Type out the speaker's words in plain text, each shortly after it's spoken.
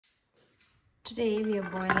Today we are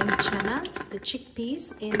boiling chanas, the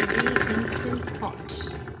chickpeas, in the instant pot.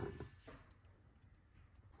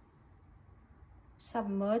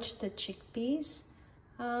 Submerge the chickpeas.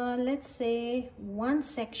 Let's say one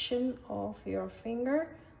section of your finger,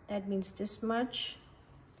 that means this much.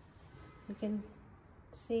 You can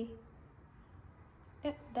see,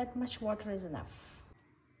 yeah, that much water is enough.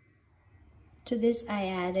 To this I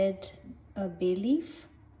added a bay leaf,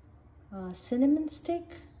 a cinnamon stick,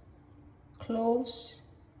 cloves,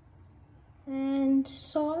 and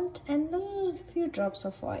salt, and a few drops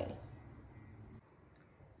of oil.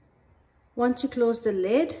 Once you close the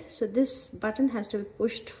lid, so this button has to be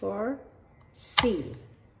pushed for seal.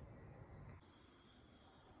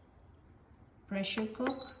 Pressure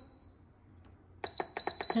cook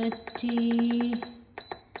 30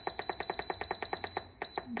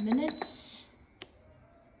 minutes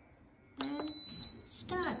and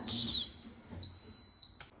start.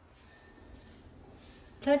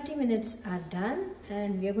 30 minutes are done,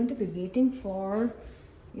 and we are going to be waiting for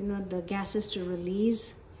the gases to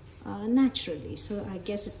release naturally. So I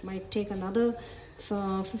guess it might take another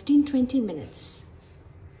 15-20 minutes.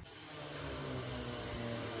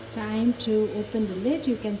 Time to open the lid.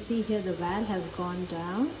 You can see here the valve has gone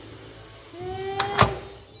down, and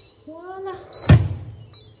voila!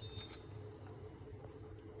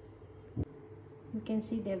 You can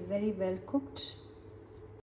see they're very well cooked.